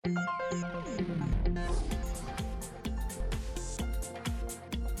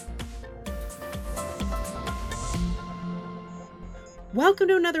Welcome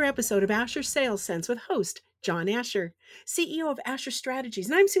to another episode of Asher Sales Sense with host John Asher, CEO of Asher Strategies.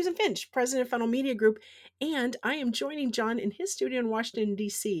 And I'm Susan Finch, president of Funnel Media Group, and I am joining John in his studio in Washington,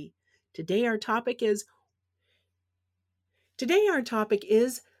 D.C. Today our topic is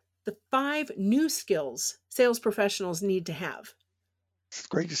the 5 new skills sales professionals need to have. It's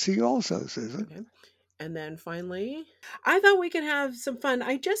great to see you also, Susan. Okay. And then finally, I thought we could have some fun.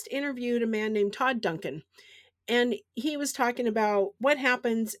 I just interviewed a man named Todd Duncan, and he was talking about what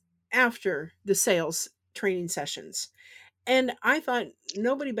happens after the sales training sessions. And I thought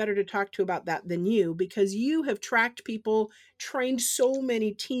nobody better to talk to about that than you, because you have tracked people, trained so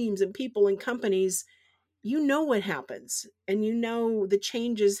many teams and people and companies. You know what happens, and you know the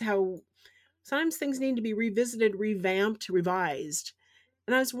changes, how sometimes things need to be revisited, revamped, revised.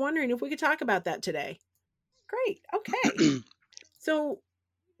 And I was wondering if we could talk about that today. Great. Okay. So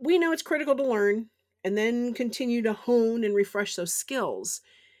we know it's critical to learn and then continue to hone and refresh those skills.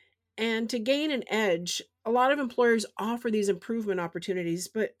 And to gain an edge, a lot of employers offer these improvement opportunities,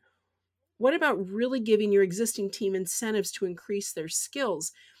 but what about really giving your existing team incentives to increase their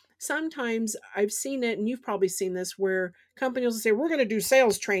skills? Sometimes I've seen it, and you've probably seen this, where companies will say, we're going to do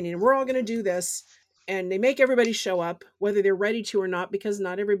sales training and we're all going to do this. And they make everybody show up, whether they're ready to or not, because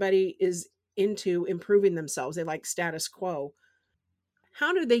not everybody is into improving themselves. They like status quo.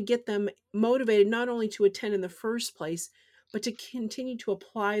 How do they get them motivated not only to attend in the first place, but to continue to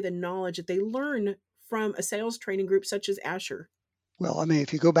apply the knowledge that they learn from a sales training group such as Asher? Well, I mean,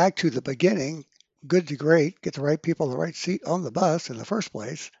 if you go back to the beginning, good to great, get the right people in the right seat on the bus in the first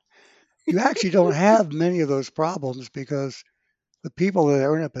place, you actually don't have many of those problems because the people that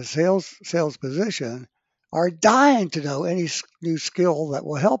are in a sales position are dying to know any new skill that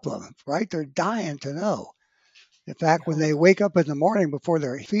will help them, right? They're dying to know. In I fact, when they hope. wake up in the morning before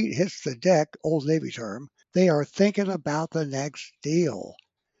their feet hits the deck, old Navy term, they are thinking about the next deal.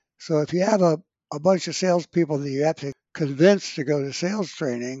 So if you have a bunch of salespeople that you have to convince to go to sales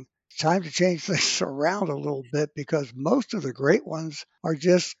training, it's time to change things around a little bit because most of the great ones are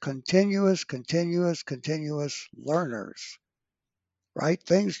just continuous learners, right?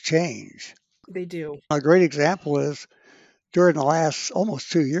 Things change. They do. A great example is during the last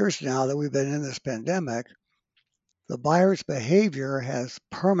almost 2 years now that we've been in this pandemic, the buyer's behavior has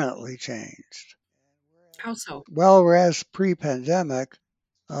permanently changed. How so? Well, whereas pre-pandemic,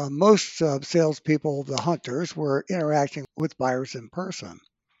 most salespeople, the hunters, were interacting with buyers in person.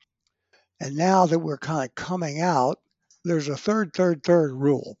 And now that we're kind of coming out, there's a third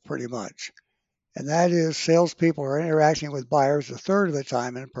rule pretty much. And that is salespeople are interacting with buyers a third of the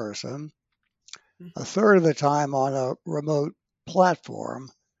time in person, a Mhm. third of the time on a remote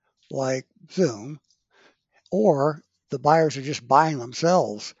platform like Zoom, or the buyers are just buying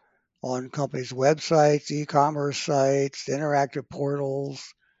themselves on companies' websites, e-commerce sites, interactive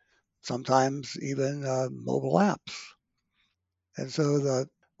portals, sometimes even mobile apps. And so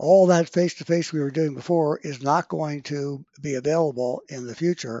all that face-to-face we were doing before is not going to be available in the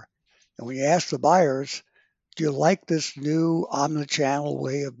future. And when you ask the buyers, do you like this new omnichannel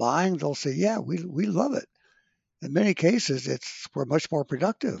way of buying? They'll say, yeah, we love it. In many cases, we're much more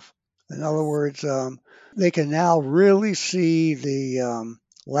productive. In other Yes. words, they can now really see the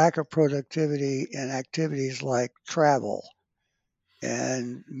lack of productivity in activities like travel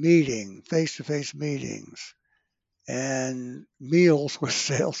and face-to-face meetings, and meals with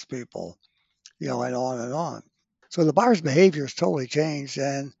salespeople, and on and on. So the buyer's behavior has totally changed,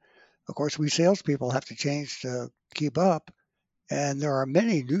 and of course, we salespeople have to change to keep up. And there are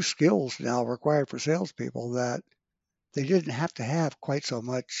many new skills now required for salespeople that they didn't have to have quite so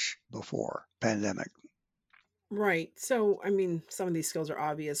much before pandemic. Right. So, I mean, some of these skills are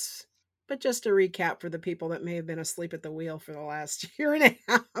obvious, but just to recap for the people that may have been asleep at the wheel for the last year and a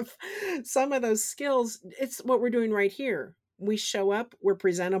half, some of those skills, it's what we're doing right here. We show up, we're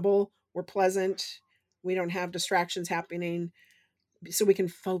presentable, we're pleasant, we don't have distractions happening, so we can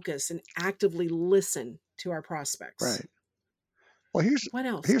focus and actively listen to our prospects. Right. Well, What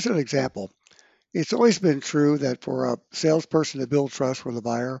else? here's an example. It's always been true that for a salesperson to build trust with a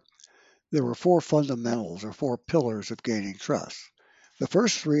buyer, there were 4 fundamentals or 4 pillars of gaining trust. The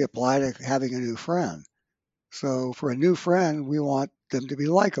first 3 apply to having a new friend. So for a new friend, we want them to be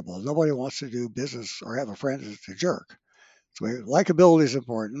likable. Nobody wants to do business or have a friend that's a jerk. So likability is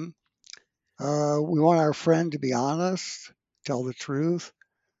important. We want our friend to be honest, tell the truth.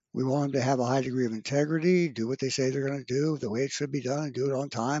 We want them to have a high degree of integrity, do what they say they're going to do, the way it should be done, and do it on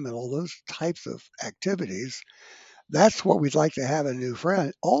time, and all those types of activities. That's what we'd like to have in a new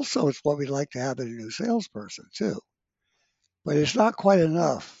friend. Also, it's what we'd like to have in a new salesperson, too. But it's not quite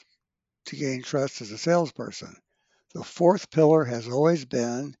enough to gain trust as a salesperson. The fourth pillar has always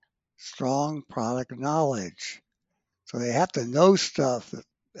been strong product knowledge. So they have to know stuff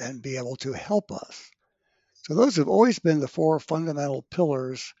and be able to help us. So those have always been the four fundamental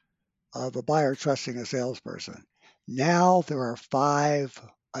pillars of a buyer trusting a salesperson. Now there are five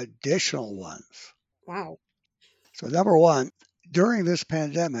additional ones. Wow. So, number one, during this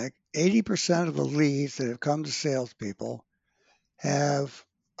pandemic, 80% of the leads that have come to salespeople have,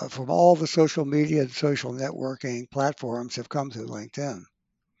 from all the social media and social networking platforms, have come through LinkedIn.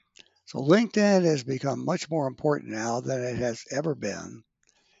 So, LinkedIn has become much more important now than it has ever been.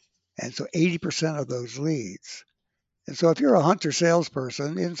 And so, 80% of those leads. And so, if you're a hunter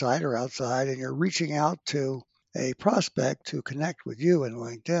salesperson, inside or outside, and you're reaching out to a prospect to connect with you in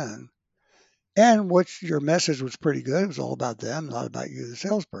LinkedIn, and which your message was pretty good, it was all about them, not about you, the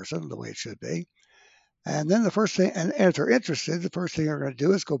salesperson, the way it should be. And then the first thing, and if they're interested, the first thing you're going to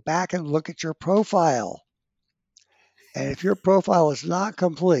do is go back and look at your profile. And if your profile is not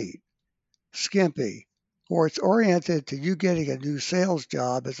complete, skimpy, or it's oriented to you getting a new sales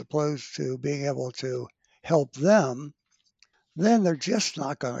job as opposed to being able to help them, then they're just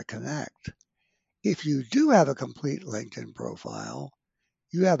not going to connect. If you do have a complete LinkedIn profile,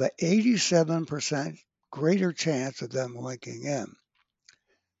 you have an 87% greater chance of them linking in.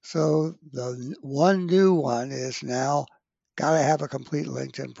 So the one new one is now got to have a complete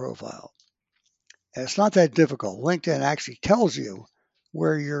LinkedIn profile. And it's not that difficult. LinkedIn actually tells you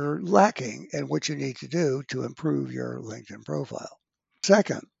where you're lacking and what you need to do to improve your LinkedIn profile.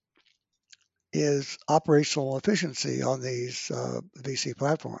 Second is operational efficiency on these VC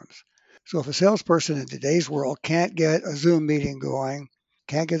platforms. So if a salesperson in today's world can't get a Zoom meeting going,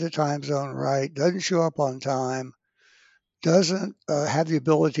 can't get the time zone right, doesn't show up on time, doesn't have the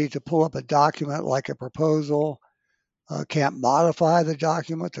ability to pull up a document like a proposal, can't modify the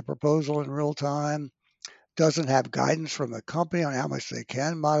document, the proposal in real time, doesn't have guidance from the company on how much they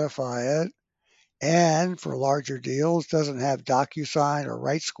can modify it, and for larger deals, doesn't have DocuSign or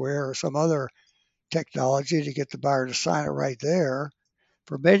RightSquare or some other technology to get the buyer to sign it right there.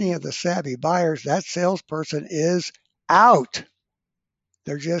 For many of the savvy buyers, that salesperson is out.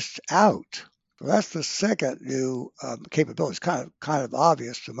 They're just out. So that's the second new capability. It's kind of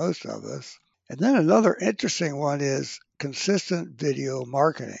obvious to most of us. And then another interesting one is consistent video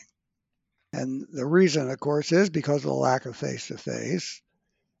marketing. And the reason, of course, is because of the lack of face-to-face.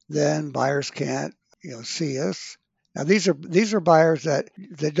 Then buyers can't, see us. Now these are buyers that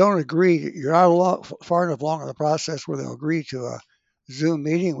don't agree. You're not far enough along in the process where they'll agree to a Zoom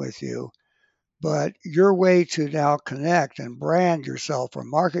meeting with you. But your way to now connect and brand yourself or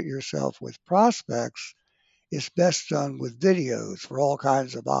market yourself with prospects is best done with videos for all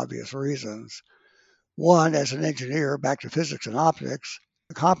kinds of obvious reasons. One, as an engineer, back to physics and optics,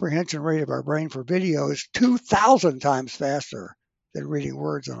 the comprehension rate of our brain for video is 2,000 times faster than reading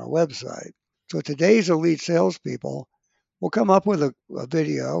words on a website. So today's elite salespeople will come up with a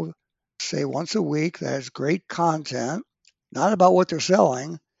video, say once a week, that has great content, not about what they're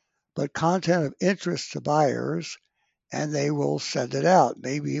selling, but content of interest to buyers, and they will send it out,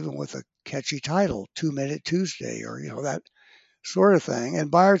 maybe even with a catchy title, 2-Minute Tuesday, or that sort of thing. And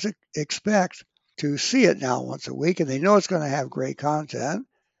buyers expect to see it now once a week, and they know it's going to have great content.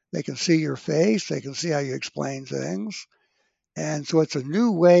 They can see your face, they can see how you explain things. And so it's a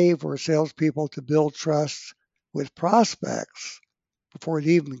new way for salespeople to build trust with prospects before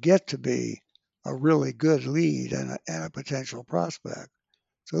they even get to be a really good lead and a potential prospect.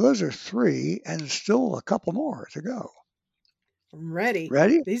 So those are three, and still a couple more to go. I'm ready.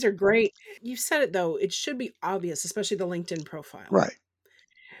 Ready? These are great. You said it though, it should be obvious, especially the LinkedIn profile. Right.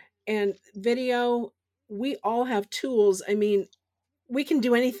 And video, we all have tools. I mean, we can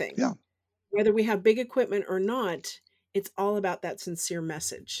do anything. Yeah. Whether we have big equipment or not, it's all about that sincere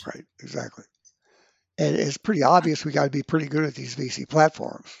message. Right. Exactly. And it's pretty obvious we got to be pretty good at these VC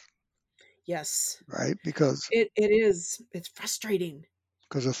platforms, Yes. right? Because It is. It's frustrating.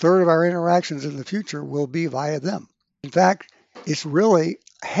 a third of our interactions in the future will be via them. In fact, it's really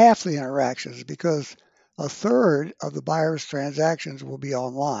half the interactions because a third of the buyer's transactions will be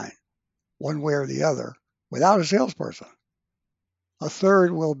online, one way or the other, without a salesperson. A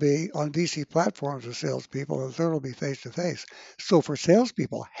third will be on VC platforms with salespeople, and a third will be face to face. So for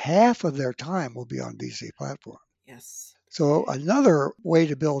salespeople, half of their time will be on VC platforms. Yes. So another way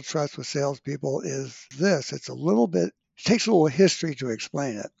to build trust with salespeople is this. It takes a little history to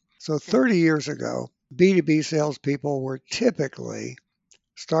explain it. So 30 years ago, B2B salespeople were typically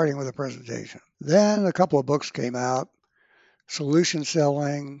starting with a presentation. Then a couple of books came out, Solution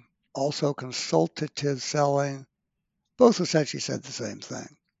Selling, also Consultative Selling. Both essentially said the same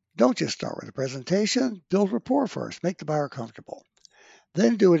thing. Don't just start with a presentation, build rapport first, make the buyer comfortable.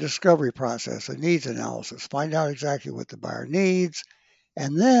 Then do a discovery process, a needs analysis, find out exactly what the buyer needs.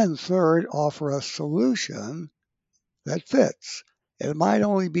 And then, third, offer a solution that fits. It might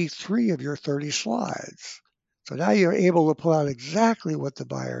only be 3 of your 30 slides. So now you're able to pull out exactly what the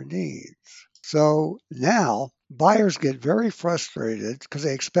buyer needs. So now buyers get very frustrated because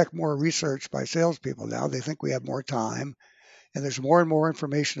they expect more research by salespeople now. They think we have more time and there's more and more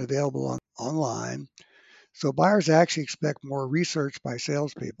information available online. So buyers actually expect more research by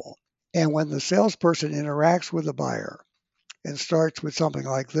salespeople. And when the salesperson interacts with the buyer and starts with something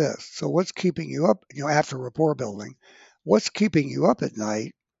like this, so what's keeping you up, after rapport building, what's keeping you up at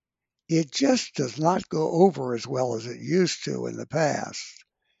night? It just does not go over as well as it used to in the past.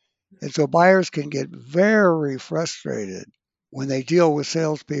 And so buyers can get very frustrated when they deal with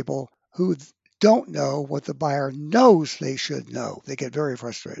salespeople who don't know what the buyer knows they should know. They get very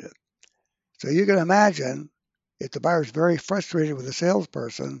frustrated. So you can imagine if the buyer's very frustrated with the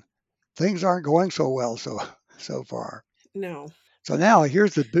salesperson, things aren't going so well so far. No. So now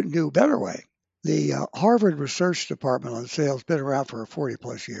here's the new, better way. The Harvard Research Department on Sales has been around for 40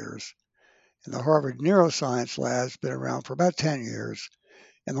 plus years, and the Harvard Neuroscience Lab's been around for about 10 years.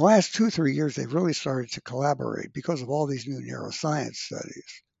 In the last 2, 3 years, they've really started to collaborate because of all these new neuroscience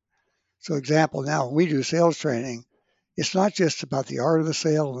studies. So, example, now when we do sales training, it's not just about the art of the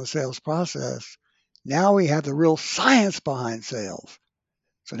sale and the sales process. Now we have the real science behind sales.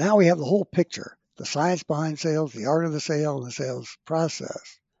 So now we have the whole picture, the science behind sales, the art of the sale, and the sales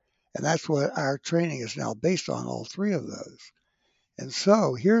process. And that's what our training is now based on, all 3 of those. And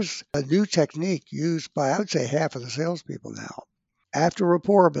so here's a new technique used by, I would say, half of the salespeople now. After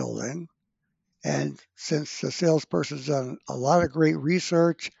rapport building, and since the salesperson's done a lot of great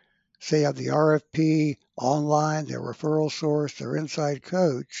research, say of the RFP, online, their referral source, their inside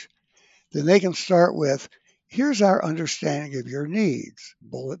coach, then they can start with, here's our understanding of your needs,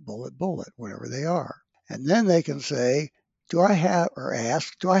 bullet, bullet, bullet, whatever they are. And then they can say, do I have, or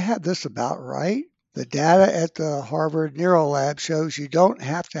ask, do I have this about right? The data at the Harvard Neuro Lab shows you don't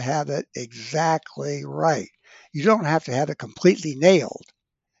have to have it exactly right. You don't have to have it completely nailed.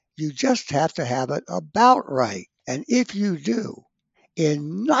 You just have to have it about right. And if you do,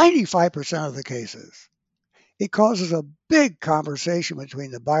 in 95% of the cases, it causes a big conversation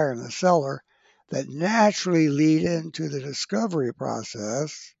between the buyer and the seller that naturally lead into the discovery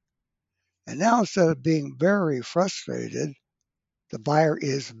process. And now instead of being very frustrated, the buyer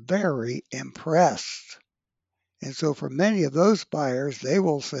is very impressed. And so for many of those buyers, they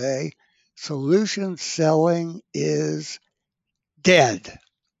will say, solution selling is dead.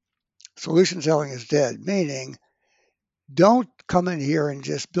 Solution selling is dead, meaning don't come in here and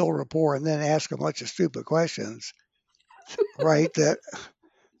just build rapport and then ask a bunch of stupid questions, right?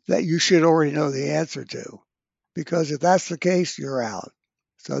 That you should already know the answer to. Because if that's the case, you're out.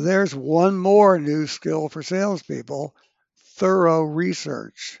 So there's one more new skill for salespeople, thorough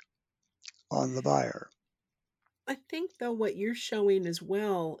research on the buyer. I think though what you're showing as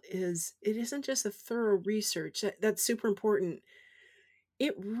well is it isn't just a thorough research. That's super important.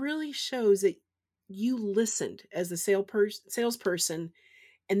 It really shows that you listened as the salesperson,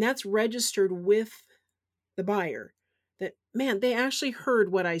 and that's registered with the buyer. That man, they actually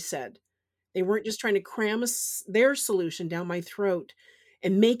heard what I said. They weren't just trying to cram their solution down my throat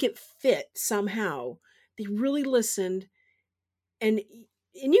and make it fit somehow. They really listened, and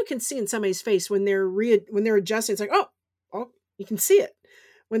you can see in somebody's face when when they're adjusting. It's like, oh, you can see it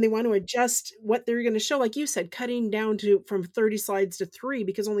when they want to adjust what they're going to show. Like you said, cutting down to from 30 slides to 3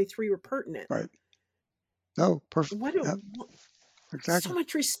 because only 3 were pertinent. Right. No, What a yep, so exactly.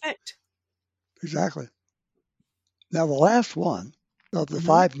 much respect. Exactly. Now, the last one of the Mhm.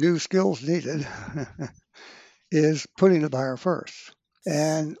 5 new skills needed is putting the buyer first.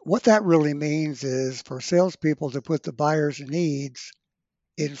 And what that really means is for salespeople to put the buyer's needs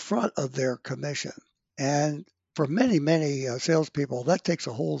in front of their commission. And for many, many salespeople, that takes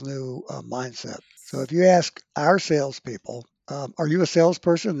a whole new mindset. So if you ask our salespeople, are you a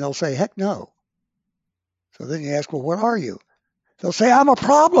salesperson? They'll say, heck no. So then you ask, well, what are you? They'll say, I'm a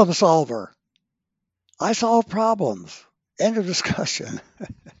problem solver. I solve problems. End of discussion.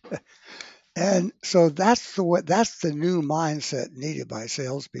 And so that's the new mindset needed by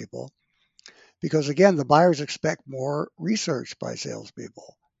salespeople. Because again, the buyers expect more research by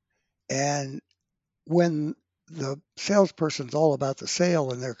salespeople. And when the salesperson's all about the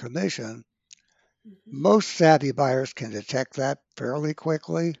sale and their commission, Mhm. most savvy buyers can detect that fairly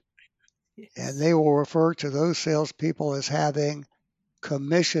quickly. And Yes. they will refer to those salespeople as having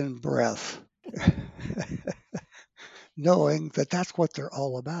commission breath, knowing that that's what they're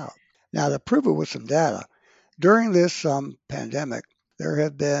all about. Now, to prove it with some data, during this pandemic, there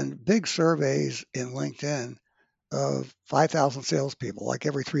have been big surveys in LinkedIn of 5,000 salespeople, like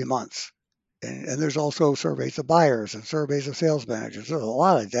every 3 months. And there's also surveys of buyers and surveys of sales managers. There's a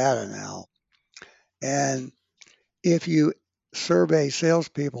lot of data now. And if you survey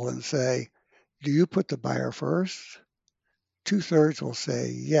salespeople and say, do you put the buyer first? Two-thirds will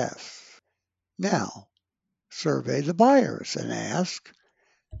say yes. Now, survey the buyers and ask,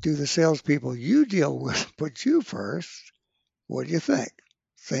 do the salespeople you deal with put you first? What do you think?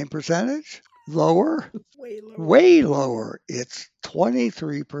 Same percentage? Lower? Way lower. Way lower. It's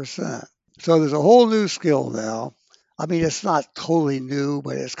 23%. So there's a whole new skill now. I mean, it's not totally new,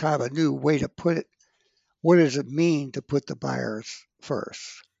 but it's kind of a new way to put it. What does it mean to put the buyers first?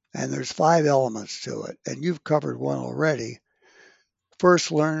 And there's 5 elements to it, and you've covered one already.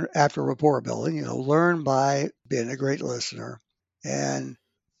 First, learn after rapport building. Learn by being a great listener. And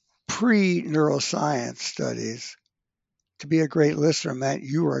pre-neuroscience studies, to be a great listener meant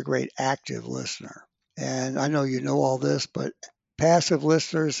you were a great active listener. And I know you know all this, but passive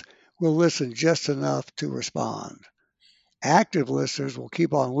listeners will listen just enough to respond. Active listeners will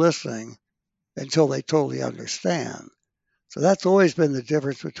keep on listening until they totally understand. So that's always been the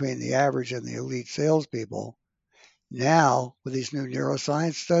difference between the average and the elite salespeople. Now, with these new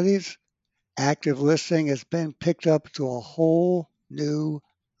neuroscience studies, active listening has been picked up to a whole new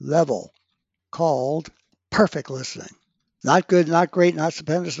level called perfect listening. Not good, not great, not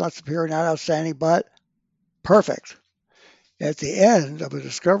stupendous, not superior, not outstanding, but perfect. At the end of a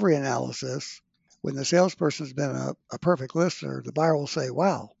discovery analysis, when the salesperson's been a perfect listener, the buyer will say,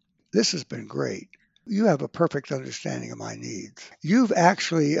 wow, this has been great. You have a perfect understanding of my needs. You've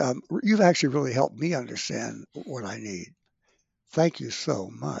actually really helped me understand what I need. Thank you so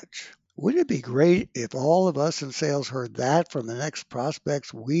much. Wouldn't it be great if all of us in sales heard that from the next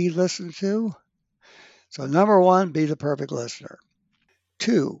prospects we listen to? So, number one, be the perfect listener.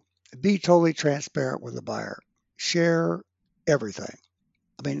 Two, be totally transparent with the buyer. Share everything.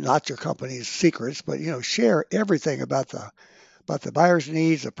 I mean, not your company's secrets, but share everything about the buyer's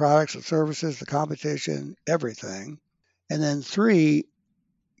needs, the products and services, the competition, everything. And then three,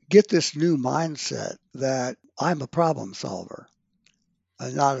 get this new mindset that I'm a problem solver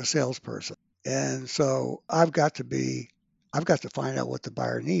and not a salesperson. And so I've got to find out what the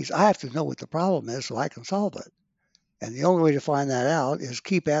buyer needs. I have to know what the problem is so I can solve it. And the only way to find that out is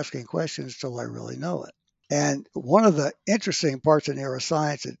keep asking questions till I really know it. And one of the interesting parts of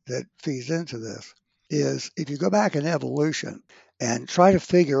neuroscience that feeds into this is if you go back in evolution and try to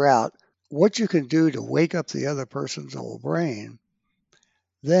figure out what you can do to wake up the other person's old brain,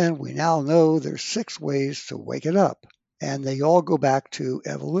 then we now know there's 6 ways to wake it up. And they all go back to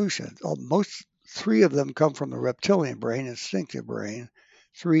evolution. Most 3 of them come from the reptilian brain, instinctive brain.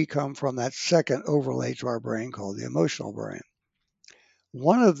 3 come from that second overlay to our brain called the emotional brain.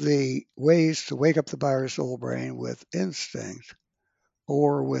 One of the ways to wake up the buyer's soul brain with instinct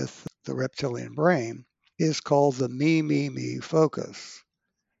or with the reptilian brain is called the me, me, me focus.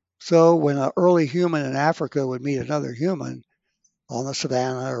 So when an early human in Africa would meet another human on the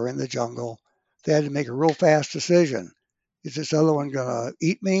savannah or in the jungle, they had to make a real fast decision. Is this other one going to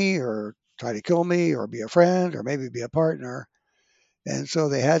eat me or try to kill me or be a friend or maybe be a partner? And so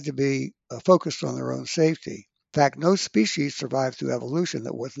they had to be focused on their own safety. In fact, no species survived through evolution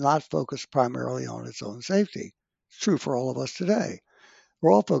that was not focused primarily on its own safety. It's true for all of us today.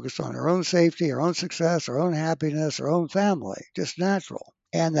 We're all focused on our own safety, our own success, our own happiness, our own family, just natural.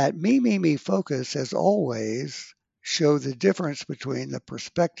 And that me, me, me focus has always showed the difference between the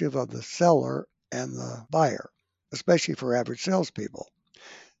perspective of the seller and the buyer, especially for average salespeople.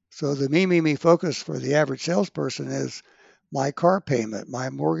 So the me, me, me focus for the average salesperson is my car payment, my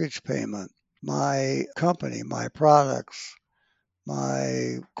mortgage payment, my company, my products,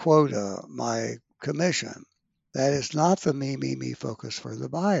 my quota, my commission. That is not the me, me, me focus for the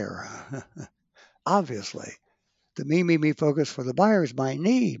buyer. Obviously, the me, me, me focus for the buyer is my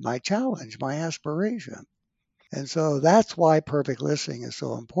need, my challenge, my aspiration. And so that's why perfect listening is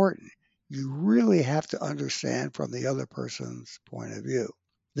so important. You really have to understand from the other person's point of view.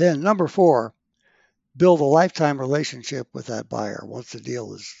 Then, number 4, build a lifetime relationship with that buyer once the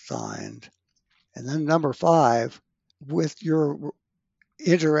deal is signed. And then number 5, with your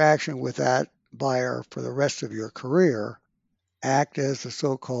interaction with that buyer for the rest of your career, act as the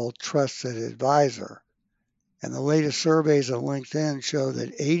so-called trusted advisor. And the latest surveys on LinkedIn show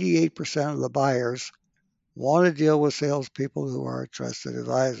that 88% of the buyers want to deal with salespeople who are trusted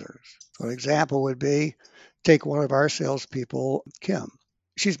advisors. So an example would be take one of our salespeople, Kim.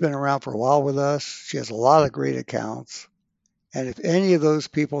 She's been around for a while with us. She has a lot of great accounts. And if any of those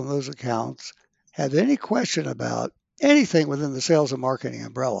people in those accounts have any question about anything within the sales and marketing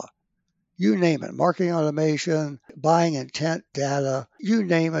umbrella, you name it, marketing automation, buying intent data, you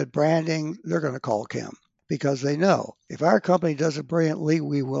name it, branding, they're going to call Kim because they know if our company does it brilliantly,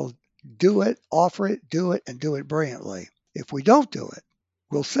 we will do it, offer it, do it, and do it brilliantly. If we don't do it,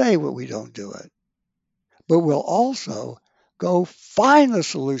 we'll say what we don't do it, but we'll also go find the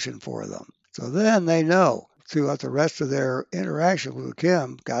solution for them. So then they know throughout the rest of their interaction with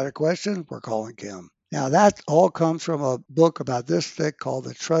Kim, got a question? We're calling Kim. Now, that all comes from a book about this thick called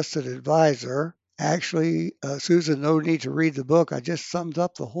The Trusted Advisor. Actually, Susan, no need to read the book. I just summed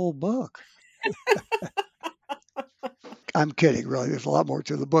up the whole book. I'm kidding, really. There's a lot more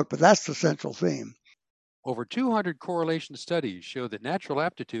to the book, but that's the central theme. Over 200 correlation studies show that natural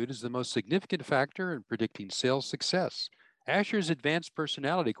aptitude is the most significant factor in predicting sales success. Asher's Advanced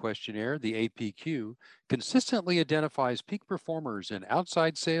Personality Questionnaire, the APQ, consistently identifies peak performers in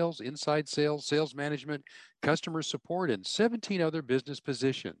outside sales, inside sales, sales management, customer support, and 17 other business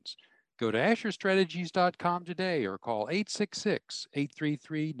positions. Go to AsherStrategies.com today or call 866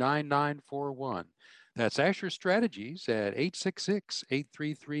 833 9941. That's Asher Strategies at 866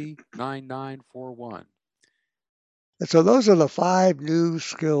 833 9941. And so those are the 5 new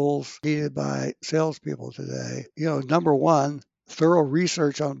skills needed by salespeople today. Number one, thorough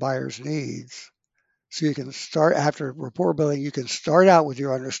research on buyers' needs. So you can start after rapport building, you can start out with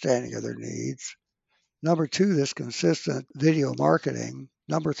your understanding of their needs. Number two, this consistent video marketing.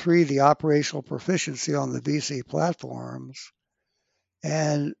 Number three, the operational proficiency on the VC platforms.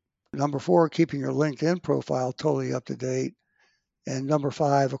 And number four, keeping your LinkedIn profile totally up to date. And number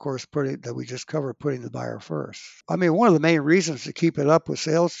five, of course, that we just covered, putting the buyer first. I mean, one of the main reasons to keep it up with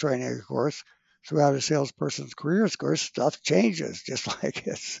sales training, of course, throughout a salesperson's career, of course, stuff changes, just like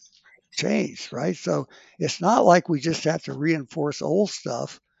it's changed, right? So it's not like we just have to reinforce old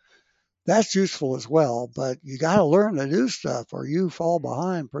stuff. That's useful as well, but you got to learn the new stuff or you fall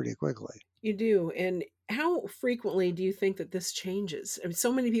behind pretty quickly. You do. And how frequently do you think that this changes? I mean,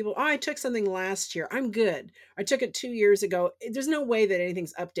 so many people, oh, I took something last year. I'm good. I took it 2 years ago. There's no way that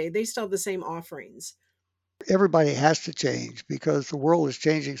anything's updated. They still have the same offerings. Everybody has to change because the world is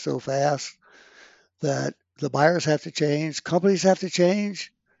changing so fast that the buyers have to change, companies have to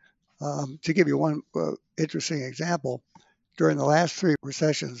change. To give you one interesting example, during the last 3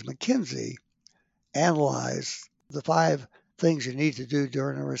 recessions, McKinsey analyzed the 5 things you need to do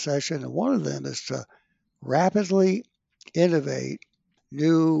during a recession, and one of them is to rapidly innovate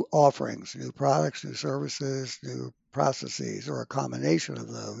new offerings, new products, new services, new processes, or a combination of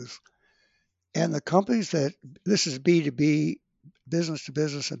those. And the companies this is B2B, business to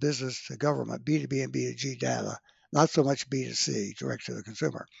business and business to government, B2B and B2G data, not so much B2C, direct to the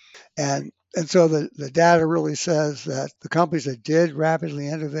consumer. And so the data really says that the companies that did rapidly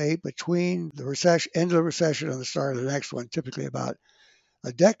innovate between the recession, end of the recession and the start of the next one, typically about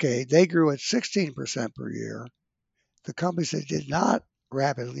a decade, they grew at 16% per year. The companies that did not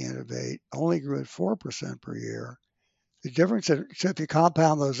rapidly innovate only grew at 4% per year. The difference, so if you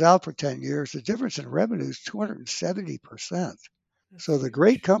compound those out for 10 years, the difference in revenue is 270%. So the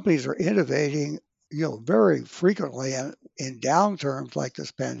great companies are innovating, very frequently, and in downturns like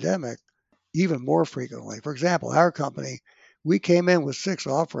this pandemic, even more frequently. For example, our company, we came in with 6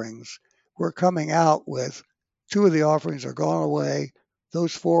 offerings. We're coming out with 2 of the offerings are gone away.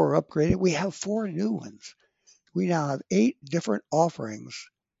 Those 4 are upgraded. We have 4 new ones. We now have 8 different offerings,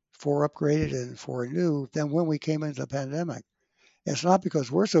 4 upgraded and 4 new, than when we came into the pandemic. It's not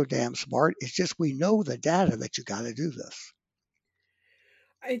because we're so damn smart. It's just we know the data that you got to do this.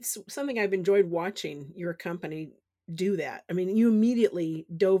 It's something I've enjoyed watching your company do that. I mean, you immediately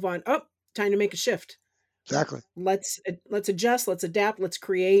dove on, oh, time to make a shift. Exactly. Let's adjust, let's adapt, let's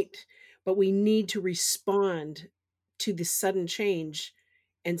create, but we need to respond to the sudden change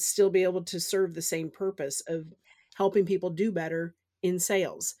and still be able to serve the same purpose of helping people do better in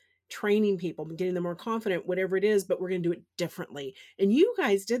sales, training people, getting them more confident, whatever it is, but we're going to do it differently. And you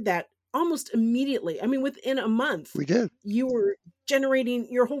guys did that almost immediately. I mean, within a month, We did. you were generating,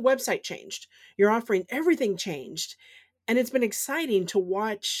 your whole website changed, your offering, everything changed. And it's been exciting to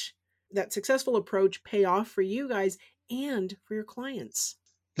watch that successful approach pay off for you guys and for your clients.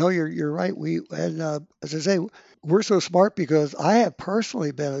 No, you're right. As I say, we're so smart because I have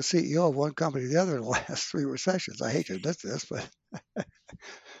personally been a CEO of one company or the other in the last 3 recessions. I hate to admit this, but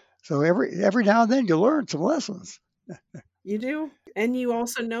so every now and then you learn some lessons. You do. And you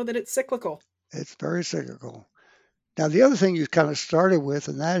also know that it's cyclical. It's very cyclical. Now, the other thing you kind of started with,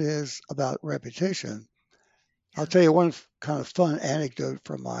 and that is about repetition. I'll tell you one kind of fun anecdote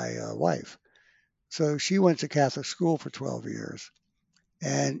from my wife. So she went to Catholic school for 12 years,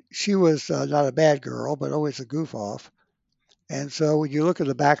 and she was not a bad girl, but always a goof off. And so when you look at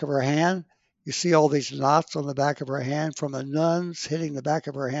the back of her hand, you see all these knots on the back of her hand from the nuns hitting the back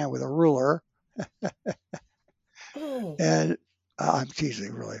of her hand with a ruler. Oh, And I'm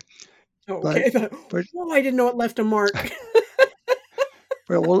teasing, really. okay. But Oh, I didn't know it left a mark.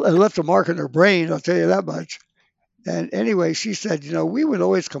 well, it left a mark in her brain, I'll tell you that much. And anyway, she said, we would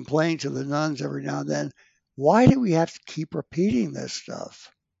always complain to the nuns every now and then, why do we have to keep repeating this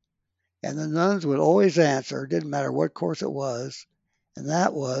stuff? And the nuns would always answer, didn't matter what course it was, and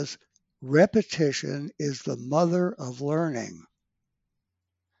that was, repetition is the mother of learning.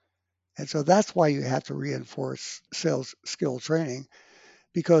 And so that's why you have to reinforce sales skill training,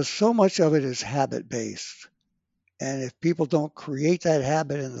 because so much of it is habit based. And if people don't create that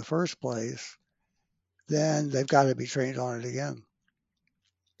habit in the first place, then they've got to be trained on it again.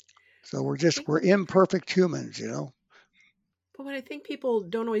 So we're imperfect humans, But what I think people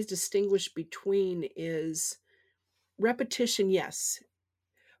don't always distinguish between is repetition, yes,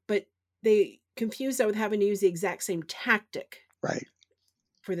 but they confuse that with having to use the exact same tactic Right.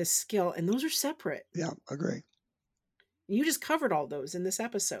 for the skill, and those are separate. Yeah, agree. You just covered all those in this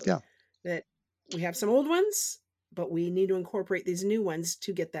episode. Yeah. That we have some old ones, but we need to incorporate these new ones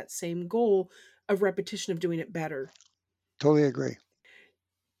to get that same goal of repetition of doing it better. Totally agree.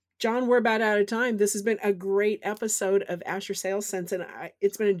 John, we're about out of time. This has been a great episode of Asher Sales Sense, and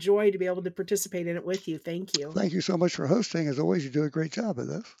it's been a joy to be able to participate in it with you. Thank you. Thank you so much for hosting. As always, you do a great job of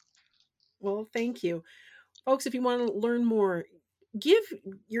this. Well, thank you. Folks, if you want to learn more, give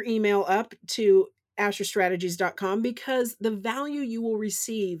your email up to asherstrategies.com, because the value you will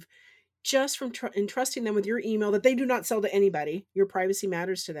receive just from entrusting them with your email that they do not sell to anybody, your privacy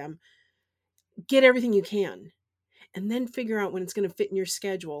matters to them, get everything you can, and then figure out when it's going to fit in your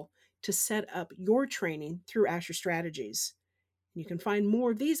schedule to set up your training through Asher Strategies. You can find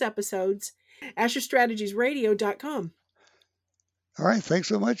more of these episodes asherstrategiesradio.com. All right. Thanks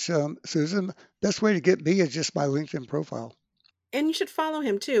so much, Susan. Best way to get me is just my LinkedIn profile. And you should follow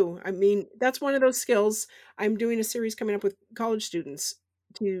him too. I mean, that's one of those skills. I'm doing a series coming up with college students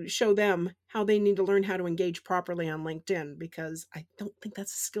to show them how they need to learn how to engage properly on LinkedIn, because I don't think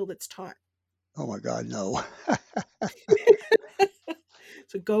that's a skill that's taught. Oh my God, no.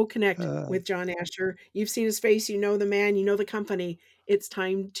 So go connect with John Asher. You've seen his face, you know the man, you know the company. It's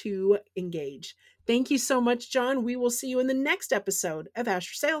time to engage. Thank you so much, John. We will see you in the next episode of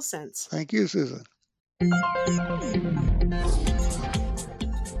Asher Sales Sense. Thank you, Susan.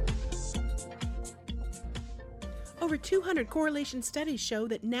 Over 200 correlation studies show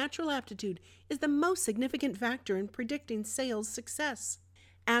that natural aptitude is the most significant factor in predicting sales success.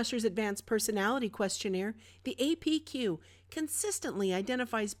 Asher's Advanced Personality Questionnaire, the APQ, consistently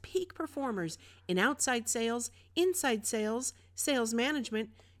identifies peak performers in outside sales, inside sales, sales management,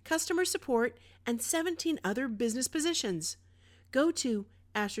 customer support, and 17 other business positions. Go to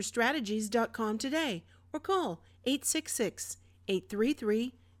asherstrategies.com today or call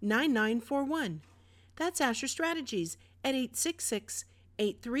 866-833-9941. That's Asher Strategies at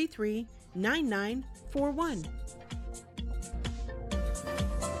 866-833-9941.